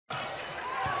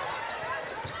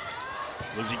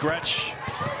Lizzie Gretsch.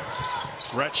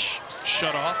 Gretsch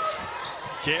shut off.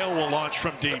 Gale will launch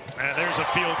from deep. And there's a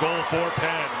field goal for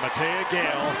Penn. Matea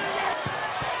Gale.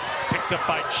 Picked up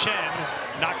by Chen.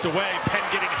 Knocked away. Penn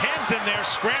getting hands in there.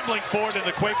 Scrambling forward, and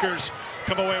the Quakers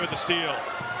come away with the steal.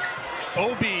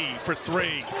 Obi for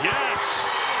three. Yes!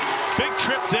 Big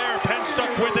trip there. Penn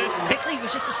stuck with it. Bickley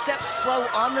was just a step slow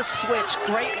on the switch.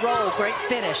 Great roll. Great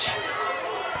finish.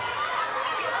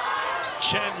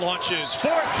 Chen launches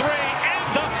for three,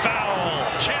 and the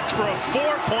foul. Chance for a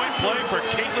 4-point play for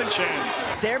Caitlin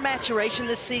Chen. Their maturation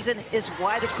this season is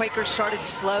why the Quakers started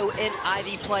slow in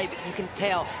Ivy play, but you can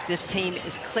tell this team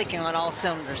is clicking on all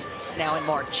cylinders now in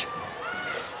March.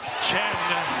 Chen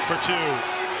for two.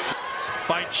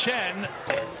 By Chen,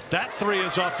 that three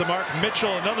is off the mark.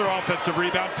 Mitchell, another offensive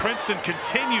rebound. Princeton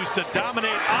continues to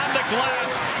dominate on the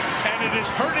glass, and it is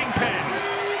hurting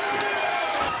Penn.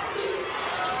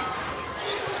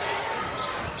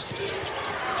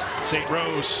 St.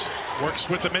 Rose works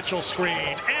with the Mitchell screen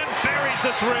and buries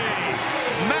the three.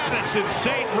 Madison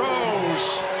St.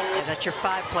 Rose. And that's your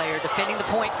 5-player defending the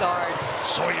point guard.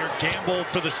 Sawyer gambled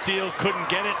for the steal, couldn't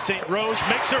get it. St. Rose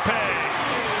makes her pay.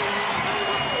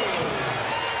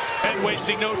 And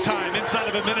wasting no time, inside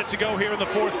of a minute to go here in the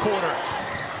fourth quarter.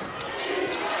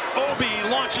 Obi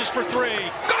launches for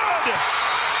three. Good!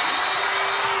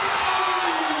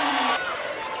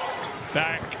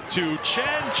 Back to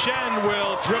Chen. Chen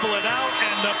will dribble it out,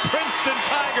 and the Princeton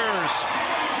Tigers.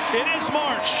 It is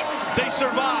March. They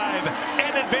survive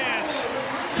and advance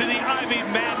to the Ivy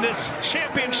Madness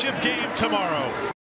championship game tomorrow.